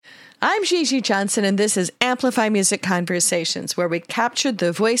I'm Gigi Johnson, and this is Amplify Music Conversations, where we captured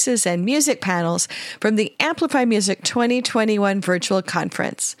the voices and music panels from the Amplify Music 2021 virtual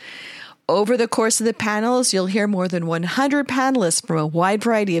conference. Over the course of the panels, you'll hear more than 100 panelists from a wide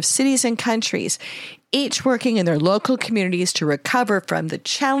variety of cities and countries, each working in their local communities to recover from the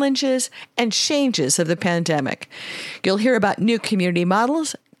challenges and changes of the pandemic. You'll hear about new community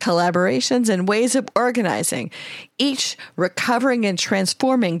models, collaborations, and ways of organizing, each recovering and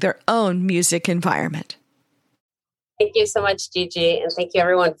transforming their own music environment. Thank you so much, Gigi, and thank you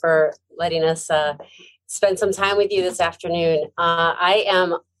everyone for letting us spend some time with you this afternoon. I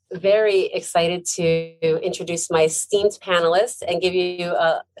am very excited to introduce my esteemed panelists and give you,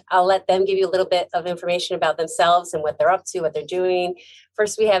 I'll let them give you a little bit of information about themselves and what they're up to, what they're doing.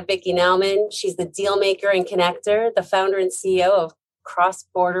 First, we have Vicki Nauman. She's the deal maker and connector, the founder and CEO of Cross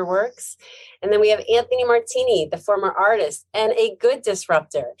Border Works. And then we have Anthony Martini, the former artist and a good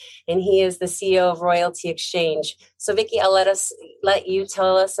disruptor. And he is the CEO of Royalty Exchange. So Vicki, I'll let you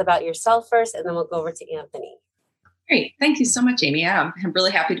tell us about yourself first, and then we'll go over to Anthony. Great. Thank you so much, Amy. I'm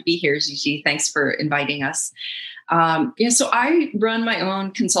really happy to be here, Gigi. Thanks for inviting us. So I run my own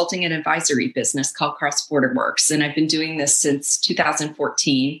consulting and advisory business called Cross Border Works, and I've been doing this since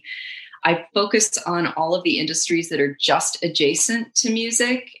 2014. I focus on all of the industries that are just adjacent to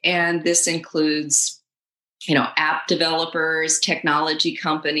music, and this includes, app developers, technology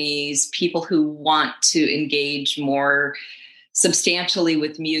companies, people who want to engage more substantially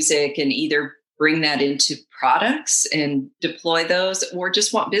with music and either bring that into products and deploy those, or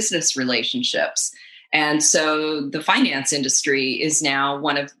just want business relationships. And so the finance industry is now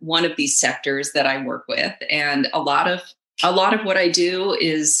one of these sectors that I work with, and a lot of what I do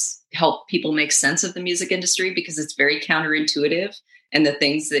is help people make sense of the music industry because it's very counterintuitive, and the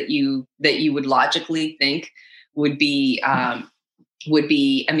things that you would logically think would be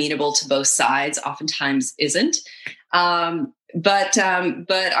amenable to both sides oftentimes isn't. But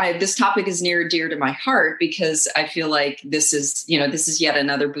this topic is near and dear to my heart because I feel like this is yet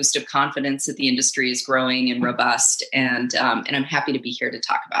another boost of confidence that the industry is growing and robust, and I'm happy to be here to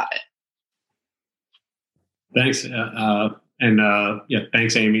talk about it. Thanks.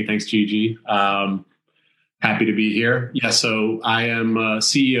 Thanks, Amy. Thanks, Gigi. Happy to be here. Yeah, so I am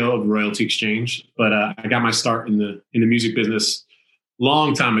CEO of Royalty Exchange, but I got my start in the music business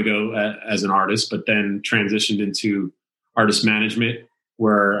long time ago as an artist, but then transitioned into artist management,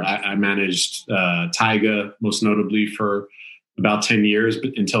 where I managed Tyga, most notably for about 10 years,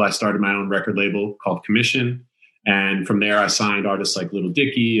 until I started my own record label called Commission. And from there, I signed artists like Little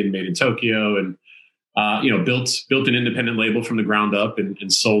Dicky and Made in Tokyo, and built an independent label from the ground up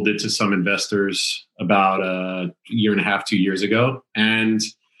and sold it to some investors about a year and a half, 2 years ago. And,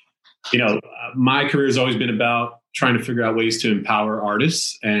 my career has always been about trying to figure out ways to empower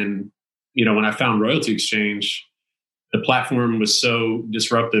artists. And, when I found Royalty Exchange, the platform was so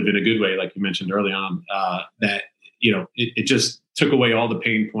disruptive in a good way, like you mentioned early on, that, it just took away all the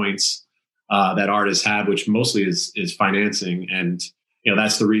pain points that artists have, which mostly is financing. And,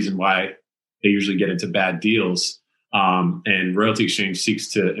 that's the reason why they usually get into bad deals. And Royalty Exchange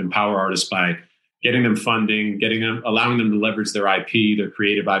seeks to empower artists by getting them funding, allowing them to leverage their IP, their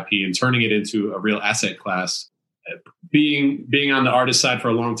creative IP, and turning it into a real asset class. Being on the artist side for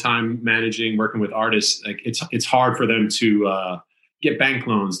a long time, working with artists, like it's hard for them to get bank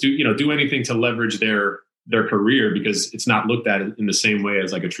loans, do anything to leverage their career, because it's not looked at in the same way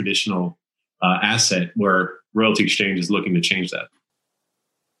as like a traditional asset, where Royalty Exchange is looking to change that.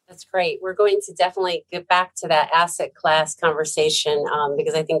 That's great. We're going to definitely get back to that asset class conversation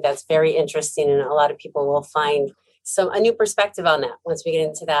because I think that's very interesting, and a lot of people will find a new perspective on that once we get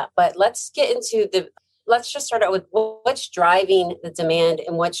into that. But let's just start out with what's driving the demand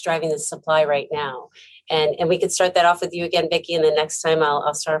and what's driving the supply right now. And we could start that off with you again, Vicki, and the next time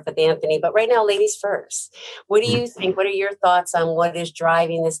I'll start off with Anthony. But right now, ladies first. What do you think? What are your thoughts on what is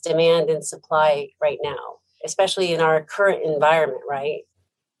driving this demand and supply right now, especially in our current environment, right?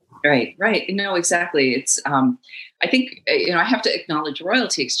 Right. No, exactly. It's, I think, I have to acknowledge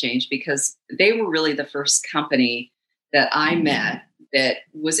Royalty Exchange because they were really the first company that I met that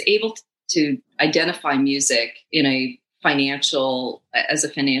was able to identify music as a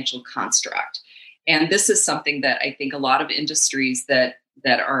financial construct. And this is something that I think a lot of industries that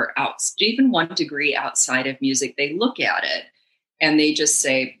are even 1 degree outside of music, they look at it and they just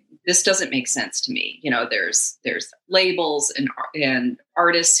say, this doesn't make sense to me. There's labels and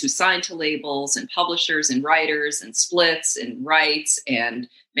artists who sign to labels and publishers and writers and splits and rights and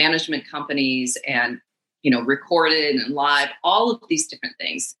management companies and, recorded and live, all of these different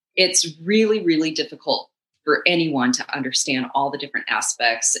things. It's really, really difficult for anyone to understand all the different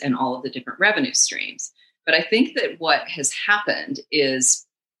aspects and all of the different revenue streams. But I think that what has happened is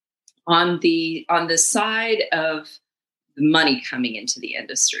on the side of the money coming into the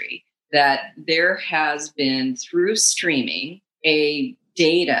industry, that there has been, through streaming, a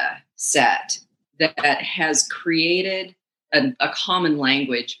data set that has created a common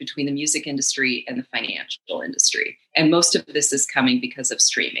language between the music industry and the financial industry. And most of this is coming because of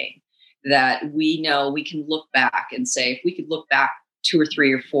streaming, that we know we can look back and say, if we could look back 2 or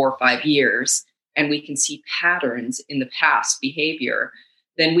 3 or 4 or 5 years and we can see patterns in the past behavior,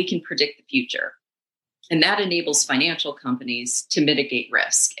 then we can predict the future. And that enables financial companies to mitigate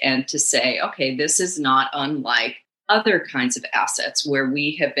risk and to say, okay, this is not unlike other kinds of assets where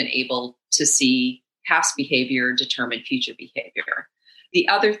we have been able to see past behavior determine future behavior. The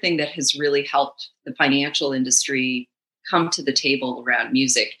other thing that has really helped the financial industry come to the table around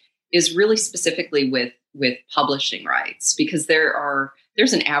music is really specifically with publishing rights, because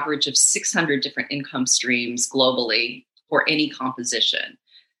there's an average of 600 different income streams globally for any composition.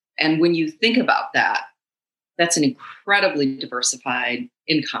 And when you think about that, that's an incredibly diversified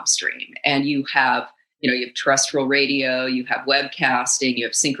income stream. And you have terrestrial radio, you have webcasting, you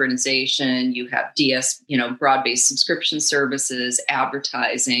have synchronization, you have broad-based subscription services,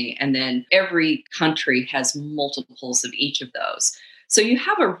 advertising, and then every country has multiples of each of those. So you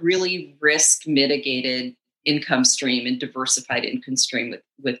have a really risk mitigated income stream and diversified income stream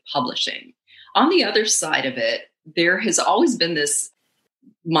with publishing. On the other side of it, there has always been this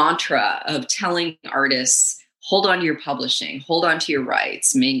mantra of telling artists, hold on to your publishing, hold on to your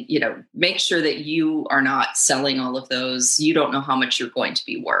rights, make sure that you are not selling all of those. You don't know how much you're going to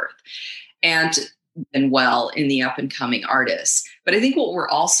be worth. And well in the up and coming artists. But I think what we're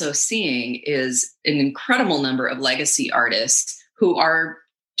also seeing is an incredible number of legacy artists who are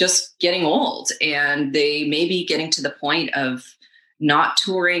just getting old, and they may be getting to the point of not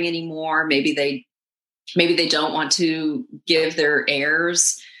touring anymore. Maybe they don't want to give their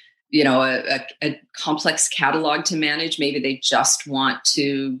heirs a complex catalog to manage. Maybe they just want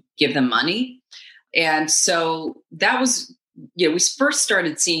to give them money. And so that was, we first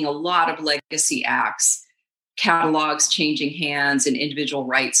started seeing a lot of legacy acts, catalogs changing hands and individual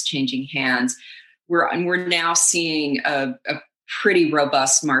rights changing hands. We're now seeing a pretty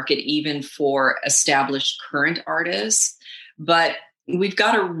robust market even for established current artists. But we've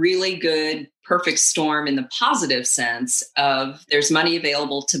got a really good perfect storm in the positive sense of there's money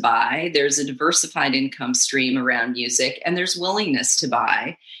available to buy, there's a diversified income stream around music, and there's willingness to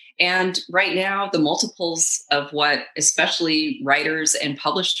buy. And right now, the multiples of what especially writers and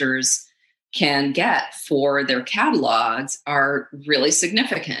publishers can get for their catalogs are really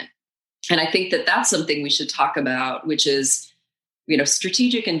significant. And I think that that's something we should talk about, which is,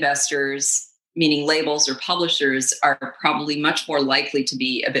 strategic investors, meaning labels or publishers, are probably much more likely to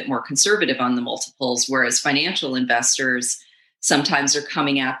be a bit more conservative on the multiples, whereas financial investors sometimes are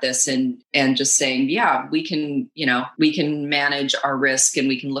coming at this and just saying, yeah, we can manage our risk and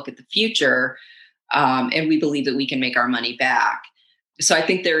we can look at the future, and we believe that we can make our money back. So I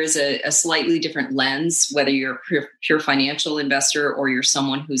think there is a slightly different lens, whether you're a pure financial investor or you're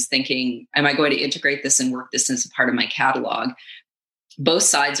someone who's thinking, am I going to integrate this and work this as a part of my catalog? Both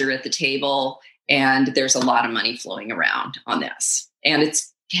sides are at the table, and there's a lot of money flowing around on this, and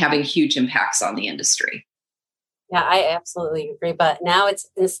it's having huge impacts on the industry. Yeah, I absolutely agree. But now it's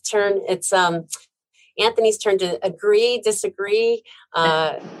Anthony's turn to agree, disagree.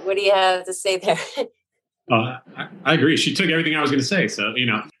 What do you have to say there? I agree. She took everything I was going to say. So,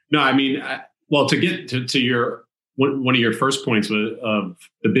 to get to your one of your first points of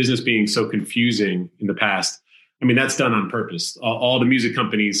the business being so confusing in the past, that's done on purpose. All the music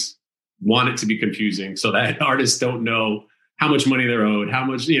companies want it to be confusing so that artists don't know how much money they're owed, how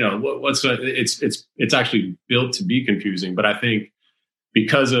much, it's actually built to be confusing. But I think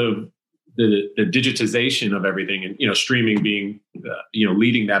because of the digitization of everything and, streaming being,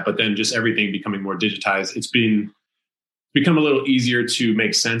 leading that, but then just everything becoming more digitized, it's become a little easier to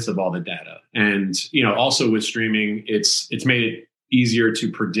make sense of all the data. And, also with streaming, it's made it easier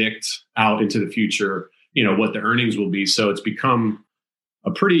to predict out into the future, what the earnings will be. So it's become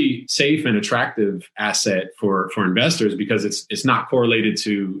a pretty safe and attractive asset for investors because it's not correlated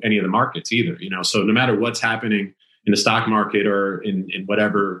to any of the markets either. So no matter what's happening in the stock market or in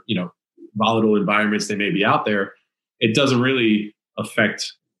whatever, volatile environments they may be out there, it doesn't really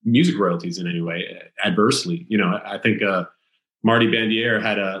affect music royalties in any way adversely. I think Marty Bandier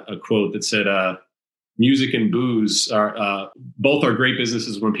had a quote that said, music and booze are both are great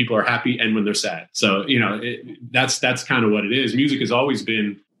businesses when people are happy and when they're sad. So, that's kind of what it is. Music has always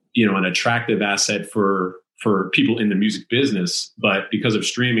been, an attractive asset for for people in the music business, but because of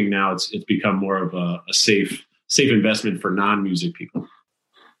streaming now, it's become more of a safe investment for non-music people.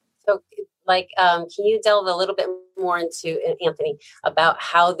 So, can you delve a little bit more into, Anthony, about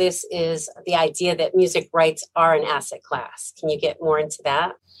how this is the idea that music rights are an asset class? Can you get more into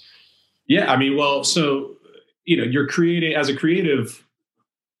that? Yeah, I mean, well, so, you're creating, as a creative,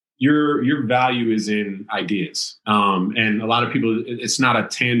 your value is in ideas. And a lot of people, it's not a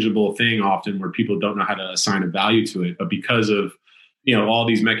tangible thing often where people don't know how to assign a value to it. But because of, all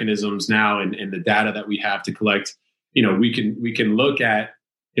these mechanisms now and the data that we have to collect, we can look at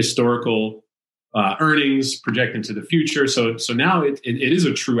historical earnings, project into the future. So now it is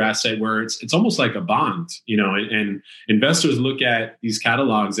a true asset where it's almost like a bond, and investors look at these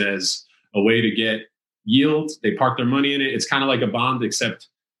catalogs as a way to get yield. They park their money in it. It's kind of like a bond, except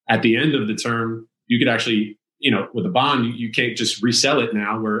at the end of the term, you could actually, with a bond, you can't just resell it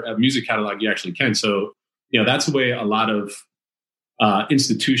now, where a music catalog, you actually can. So, that's the way a lot of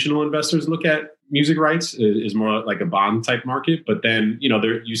institutional investors look at music rights, is more like a bond type market. But then,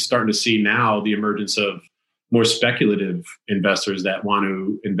 you're starting to see now the emergence of more speculative investors that want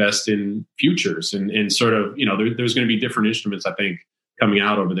to invest in futures and sort of, there's going to be different instruments, I think, coming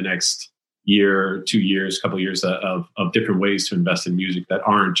out over the next year, 2 years, couple of years of different ways to invest in music that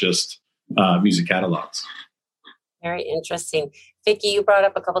aren't just music catalogs. Very interesting. Vicki, you brought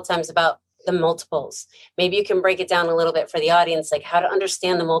up a couple times about the multiples. Maybe you can break it down a little bit for the audience, like how to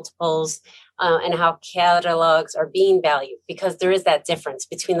understand the multiples and how catalogs are being valued, because there is that difference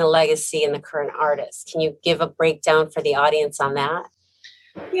between the legacy and the current artist. Can you give a breakdown for the audience on that?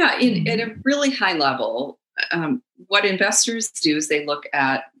 Yeah, at a really high level, what investors do is they look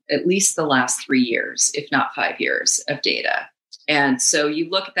at least the last 3 years, if not 5 years of data. And so you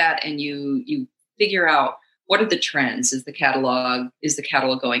look at that and you figure out, what are the trends? Is the catalog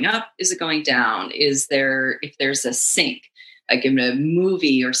going up? Is it going down? If there's a sync, like in a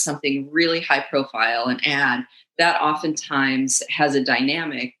movie or something really high profile, an ad, that oftentimes has a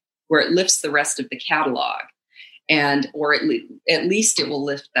dynamic where it lifts the rest of the catalog, or at least it will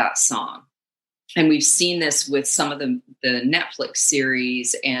lift that song. And we've seen this with some of the Netflix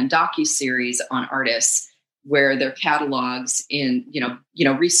series and docuseries on artists, where their catalogs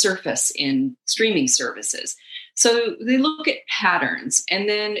resurface in streaming services. So they look at patterns, and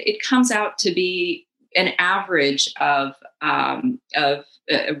then it comes out to be an average of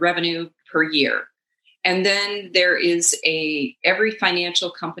revenue per year. And then there is every financial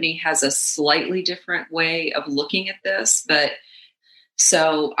company has a slightly different way of looking at this, but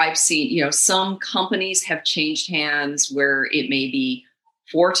so I've seen, some companies have changed hands where it may be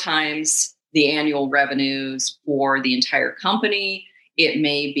 4 times the annual revenues for the entire company. It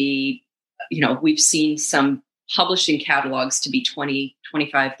may be, we've seen some publishing catalogs to be 20,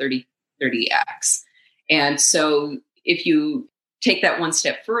 25, 30x. And so if you take that one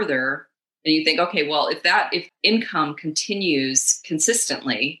step further and you think, okay, well, if income continues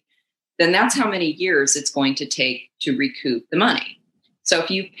consistently, then that's how many years it's going to take to recoup the money. So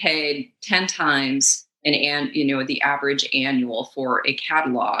if you paid 10 times the average annual for a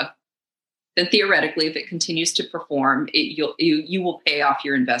catalog, then theoretically, if it continues to perform, you will pay off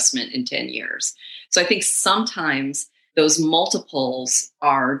your investment in 10 years. So I think sometimes those multiples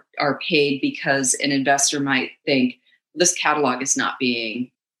are paid because an investor might think this catalog is not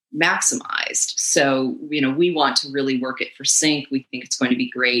being maximized. So, we want to really work it for sync. We think it's going to be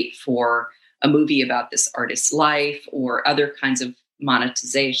great for a movie about this artist's life or other kinds of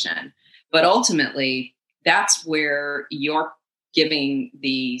monetization. But ultimately, that's where you're giving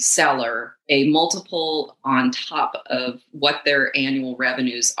the seller a multiple on top of what their annual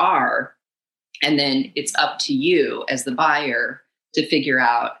revenues are. And then it's up to you as the buyer to figure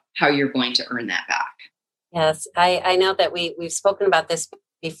out how you're going to earn that back. Yes, I know that we've spoken about this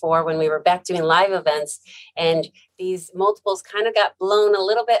before when we were back doing live events, and these multiples kind of got blown a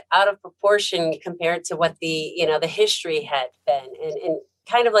little bit out of proportion compared to what the history had been, and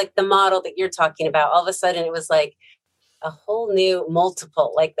kind of like the model that you're talking about. All of a sudden it was like a whole new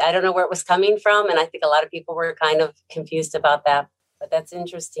multiple. Like, I don't know where it was coming from, and I think a lot of people were kind of confused about that. But that's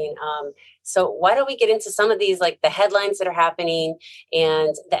interesting. So why don't we get into some of these, like the headlines that are happening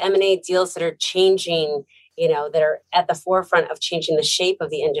and the M&A deals that are changing, that are at the forefront of changing the shape of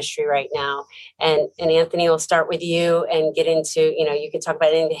the industry right now. And Anthony, we'll start with you and get into, you can talk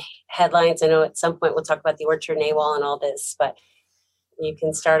about any headlines. I know at some point we'll talk about the Orchard NAWAL and all this, but you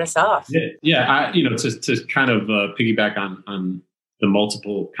can start us off. Yeah. To kind of piggyback on the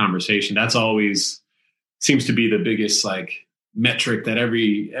multiple conversation, that's always seems to be the biggest metric that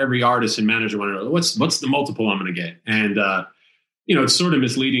every artist and manager want to know. What's the multiple I'm going to get? And it's sort of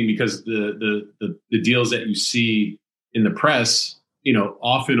misleading because the deals that you see in the press,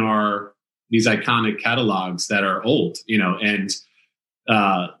 often are these iconic catalogs that are old, and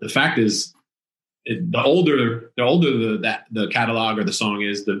the fact is, the older the catalog or the song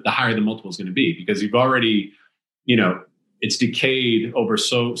is, the higher the multiple is going to be, because you've already, it's decayed over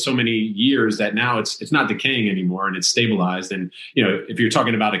so many years that now it's not decaying anymore and it's stabilized. And, if you're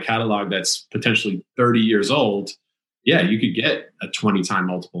talking about a catalog that's potentially 30 years old, yeah, you could get a 20-time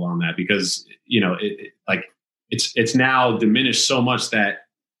multiple on that because, it's now diminished so much that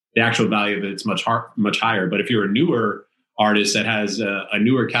the actual value of it's much higher. But if you're a newer artist that has a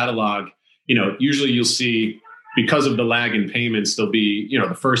newer catalog, usually you'll see, because of the lag in payments, there'll be,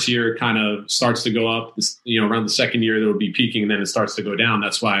 the first year kind of starts to go up, around the second year, there'll be peaking and then it starts to go down.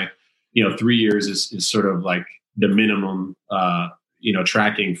 That's why, 3 years is sort of like the minimum,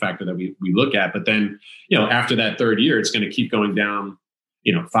 tracking factor that we look at. But then, after that third year, it's going to keep going down,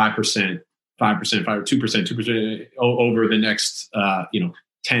 5%, 2%, over the next,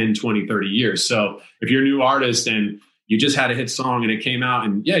 10, 20, 30 years. So if you're a new artist and you just had a hit song and it came out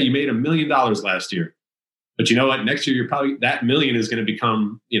and yeah, you made $1 million last year, but you know what? Next year, you're probably, that million is going to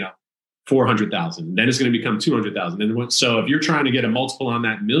become, 400,000. Then it's going to become 200,000. And so if you're trying to get a multiple on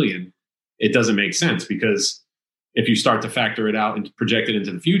that million, it doesn't make sense, because if you start to factor it out and project it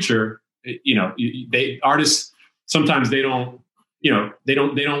into the future, artists, sometimes they don't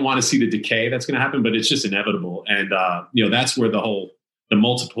want to see the decay that's going to happen, but it's just inevitable. And, that's where the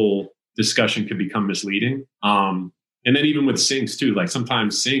multiple discussion can become misleading. And then even with syncs too, like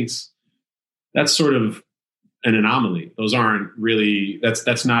sometimes syncs, that's sort of an anomaly. Those aren't really,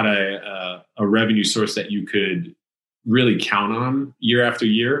 that's not a revenue source that you could really count on year after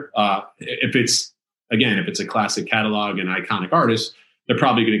year. If it's a classic catalog and iconic artist, they're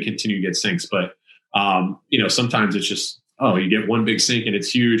probably going to continue to get syncs. But, sometimes it's just, you get one big sync and it's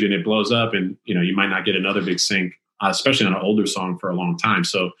huge and it blows up, and, you might not get another big sync, especially on an older song, for a long time.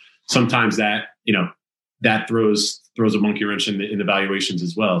 So sometimes that, that throws a monkey wrench in the valuations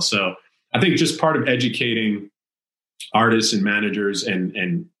as well. So I think just part of educating artists and managers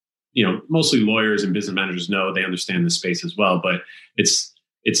and mostly lawyers and business managers they understand the space as well. But it's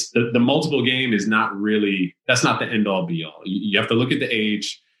the multiple game is not really, that's not the end all be all. You have to look at the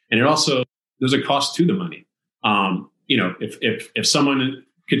age, and it also, there's a cost to the money. If someone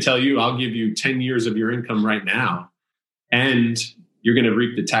could tell you, I'll give you 10 years of your income right now, and you're going to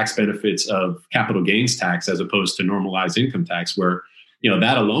reap the tax benefits of capital gains tax as opposed to normalized income tax, where,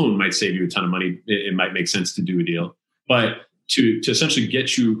 that alone might save you a ton of money. It might make sense to do a deal, but to essentially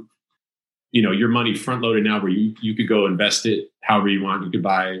get you, your money front loaded now, where you could go invest it however you want. You could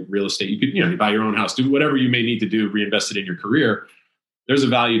buy real estate. You could, you buy your own house, do whatever you may need to do, reinvest it in your career. There's a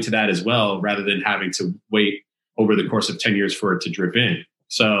value to that as well, rather than having to wait over the course of 10 years for it to drip in.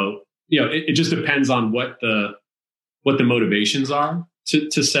 So, it just depends on what the motivations are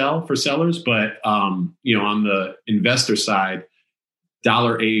to sell for sellers. But, on the investor side,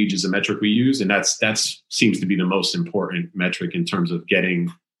 dollar age is a metric we use. And that's seems to be the most important metric in terms of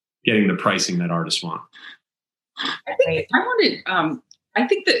getting the pricing that artists want. I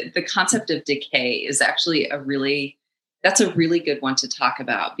think the concept of decay is actually that's a really good one to talk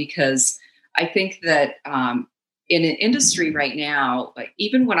about, because I think that in an industry right now, like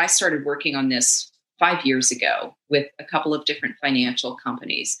even when I started working on this 5 years ago with a couple of different financial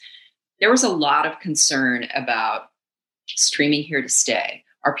companies, there was a lot of concern about streaming here to stay.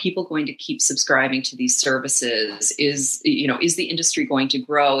 Are people going to keep subscribing to these services? Is the industry going to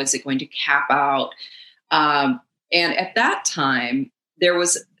grow? Is it going to cap out? And at that time, there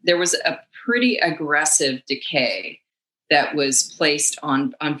was a pretty aggressive decay that was placed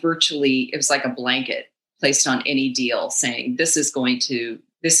on virtually, it was like a blanket placed on any deal, saying this is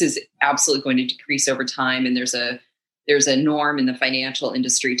absolutely going to decrease over time. And there's a norm in the financial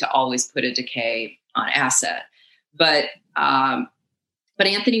industry to always put a decay on asset. But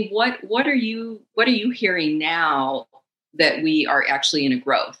Anthony, what are you hearing now that we are actually in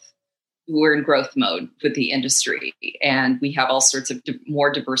we're in growth mode with the industry, and we have all sorts of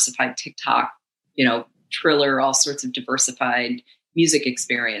more diversified TikTok, Triller, all sorts of diversified music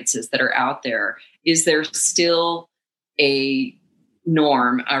experiences that are out there. Is there still a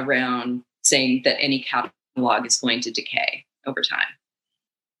norm around saying that any catalog is going to decay over time?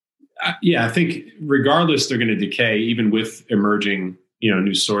 Yeah, I think regardless, they're going to decay even with emerging,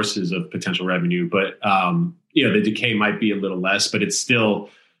 new sources of potential revenue. But, the decay might be a little less, but it's still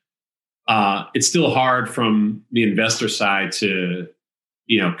hard from the investor side to,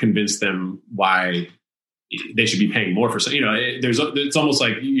 convince them why they should be paying more for something. It's almost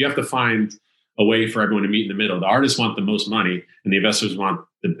like you have to find a way for everyone to meet in the middle. The artists want the most money and the investors want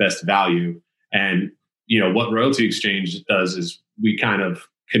the best value. And, what Royalty Exchange does is we kind of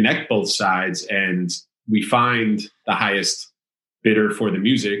connect both sides and we find the highest bidder for the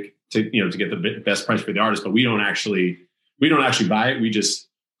music to get the best price for the artist, but we don't actually buy it. We just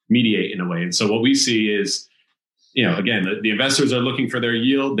mediate in a way. And so what we see is, again, the investors are looking for their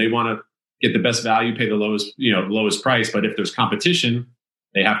yield. They want to get the best value, pay the lowest price. But if there's competition,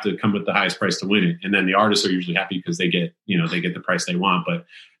 they have to come with the highest price to win it. And then the artists are usually happy because they get the price they want. But,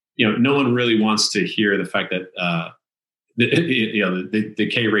 no one really wants to hear the fact that, the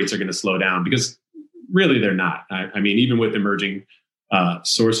K rates are going to slow down, because really they're not. I mean, even with emerging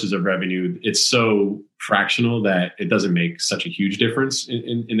sources of revenue, it's so fractional that it doesn't make such a huge difference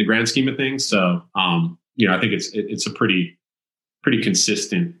in the grand scheme of things. So, I think it's a pretty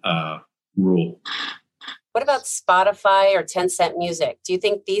consistent rule. What about Spotify or Tencent Music? Do you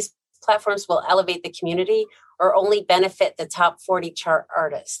think these platforms will elevate the community or only benefit the top 40 chart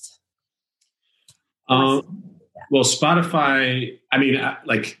artists? Well, Spotify, I mean,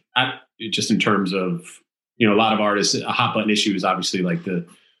 just in terms of, a lot of artists, a hot button issue is obviously like the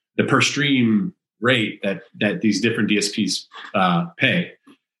per stream rate that these different DSPs pay.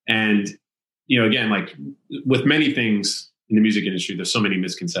 And, again, like with many things in the music industry, there's so many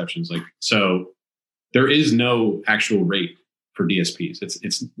misconceptions. So there is no actual rate for DSPs.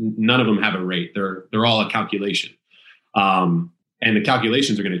 It's none of them have a rate. They're all a calculation. And the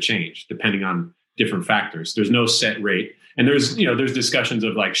calculations are going to change depending on different factors. There's no set rate. And there's discussions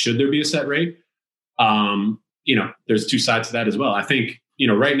of like, should there be a set rate? There's two sides to that as well. I think,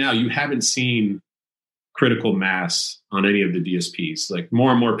 right now you haven't seen critical mass on any of the DSPs. Like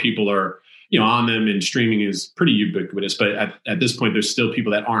more and more people are, on them, and streaming is pretty ubiquitous. But at this point, there's still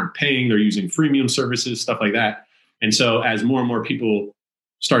people that aren't paying. They're using freemium services, stuff like that. And so as more and more people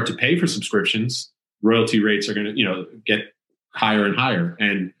start to pay for subscriptions, royalty rates are going to, get higher and higher.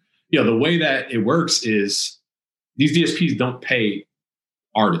 And, the way that it works is these DSPs don't pay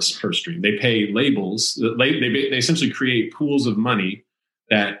artists per stream. They pay labels. They essentially create pools of money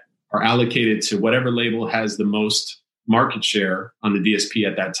that are allocated to whatever label has the most market share on the DSP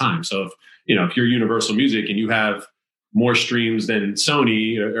at that time. So if you're Universal Music and you have more streams than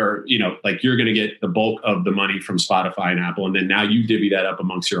Sony, or you're going to get the bulk of the money from Spotify and Apple, and then now you divvy that up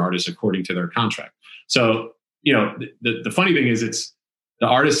amongst your artists according to their contract. So the funny thing is, it's the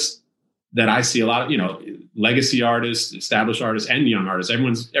artists that I see a lot of, legacy artists, established artists, and young artists.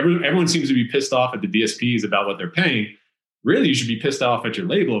 Everyone seems to be pissed off at the DSPs about what they're paying. Really, you should be pissed off at your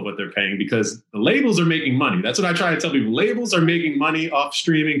label of what they're paying, because the labels are making money. That's what I try to tell people. Labels are making money off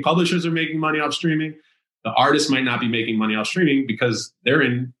streaming. Publishers are making money off streaming. The artists might not be making money off streaming because they're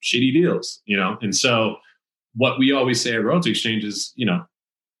in shitty deals, And so what we always say at Royalty Exchange is,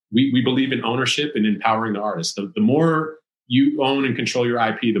 we believe in ownership and empowering the artist. The more you own and control your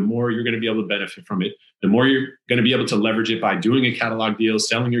IP, the more you're going to be able to benefit from it. The more you're going to be able to leverage it by doing a catalog deal,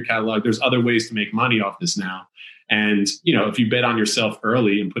 selling your catalog. There's other ways to make money off this now. And, if you bet on yourself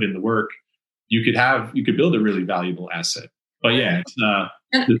early and put in the work, you could build a really valuable asset. But yeah,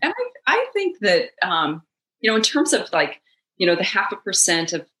 and I think that, in terms of like, the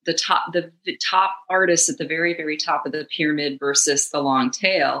 0.5% of the top artists at the very, very top of the pyramid versus the long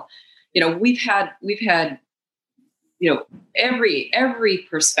tail, we've had every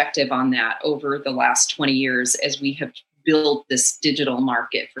perspective on that over the last 20 years as we have built this digital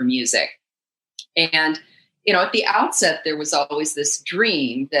market for music. And, at the outset, there was always this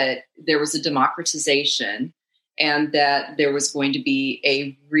dream that there was a democratization and that there was going to be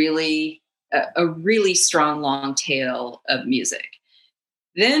a really strong long tail of music.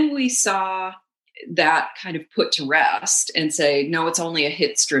 Then we saw that kind of put to rest and say, no, it's only a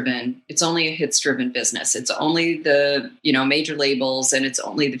hits driven business. It's only the, major labels, and it's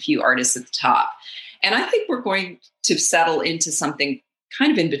only the few artists at the top. And I think we're going to settle into something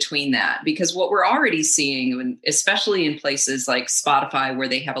kind of in between that, because what we're already seeing, especially in places like Spotify, where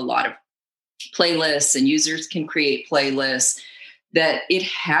they have a lot of playlists and users can create playlists, that it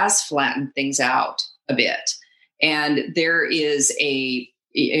has flattened things out a bit. And there is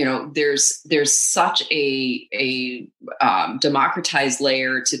there's such a democratized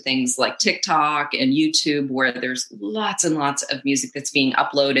layer to things like TikTok and YouTube, where there's lots and lots of music that's being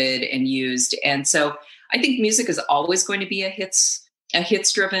uploaded and used. And so I think music is always going to be a hits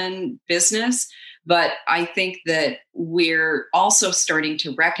driven business. But I think that we're also starting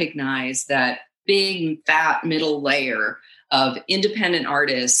to recognize that big, fat middle layer of independent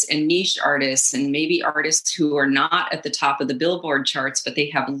artists and niche artists, and maybe artists who are not at the top of the Billboard charts, but they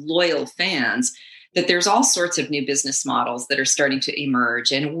have loyal fans, that there's all sorts of new business models that are starting to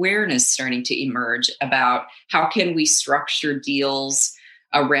emerge and awareness starting to emerge about how can we structure deals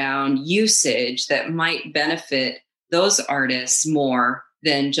around usage that might benefit those artists more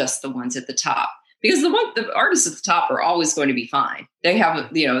than just the ones at the top. Because the artists at the top are always going to be fine. They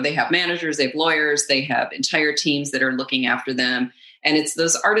have, they have managers, they have lawyers, they have entire teams that are looking after them. And it's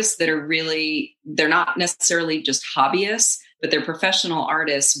those artists that are really, they're not necessarily just hobbyists, but they're professional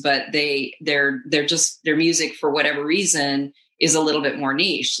artists, but they're just, their music for whatever reason is a little bit more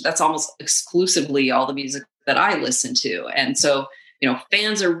niche. That's almost exclusively all the music that I listen to. And so,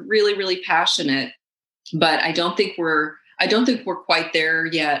 fans are really, really passionate, but I don't think we're quite there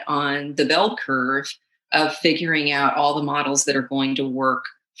yet on the bell curve of figuring out all the models that are going to work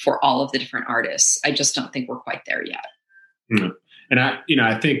for all of the different artists. I just don't think we're quite there yet. Mm-hmm. And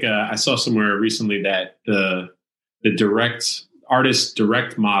I think I saw somewhere recently that the direct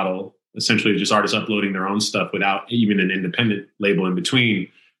model, essentially just artists uploading their own stuff without even an independent label in between,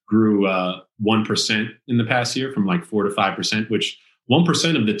 grew 1% in the past year, from like 4 to 5%, which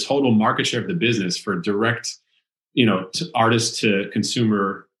 1% of the total market share of the business for direct, artist to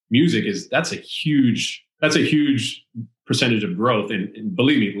consumer music that's a huge percentage of growth. And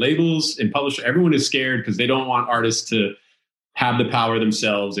believe me, labels and publishers, everyone is scared because they don't want artists to have the power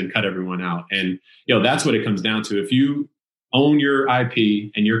themselves and cut everyone out. And, that's what it comes down to. If you own your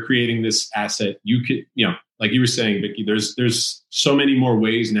IP and you're creating this asset, you could, like you were saying, Vicki, there's so many more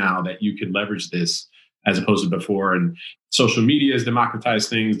ways now that you could leverage this as opposed to before. And social media has democratized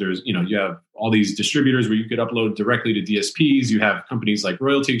things. There's, you have all these distributors where you could upload directly to DSPs. You have companies like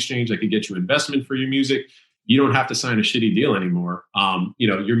Royalty Exchange that could get you investment for your music. You don't have to sign a shitty deal anymore.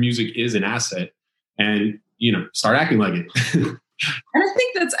 Your music is an asset, and, start acting like it. And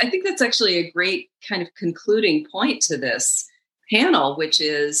I think that's actually a great kind of concluding point to this panel, which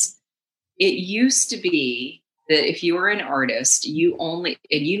is, it used to be that if you were an artist, and you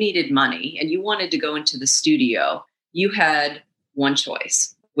needed money and you wanted to go into the studio, you had one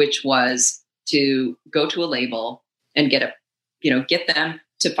choice, which was to go to a label and get them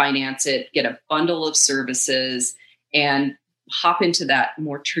to finance it, get a bundle of services, and hop into that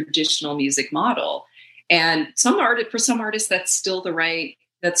more traditional music model. And for some artists, that's still the right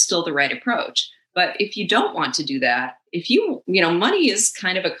approach. But if you don't want to do that, money is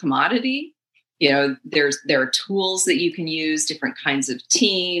kind of a commodity. There are tools that you can use, different kinds of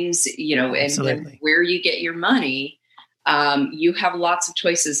teams, and where you get your money, you have lots of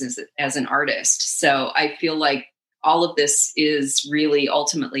choices as an artist. So I feel like all of this is really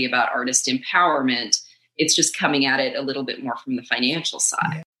ultimately about artist empowerment. It's just coming at it a little bit more from the financial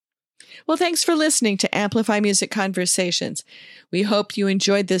side. Well, thanks for listening to Amplify Music Conversations. We hope you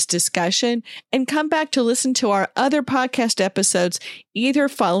enjoyed this discussion and come back to listen to our other podcast episodes, either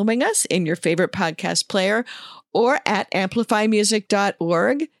following us in your favorite podcast player or at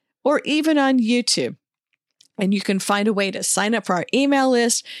amplifymusic.org or even on YouTube. And you can find a way to sign up for our email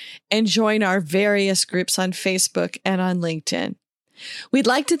list and join our various groups on Facebook and on LinkedIn. We'd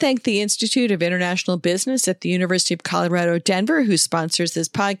like to thank the Institute of International Business at the University of Colorado, Denver, who sponsors this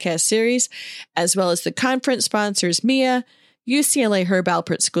podcast series, as well as the conference sponsors MIA, UCLA Herb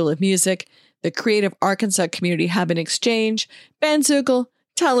Alpert School of Music, the Creative Arkansas Community Hub and Exchange, Bandzoogle,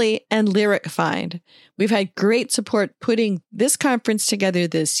 Tully, and Lyric Find. We've had great support putting this conference together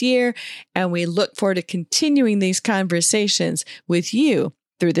this year, and we look forward to continuing these conversations with you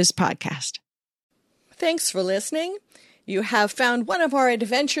through this podcast. Thanks for listening. You have found one of our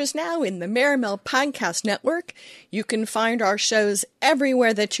adventures now in the Merrimel Podcast Network. You can find our shows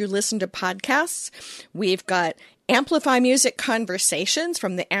everywhere that you listen to podcasts. We've got Amplify Music Conversations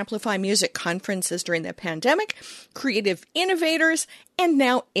from the Amplify Music conferences during the pandemic, Creative Innovators, and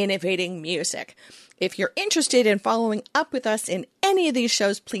now Innovating Music. If you're interested in following up with us in any of these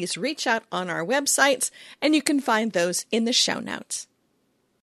shows, please reach out on our websites, and you can find those in the show notes.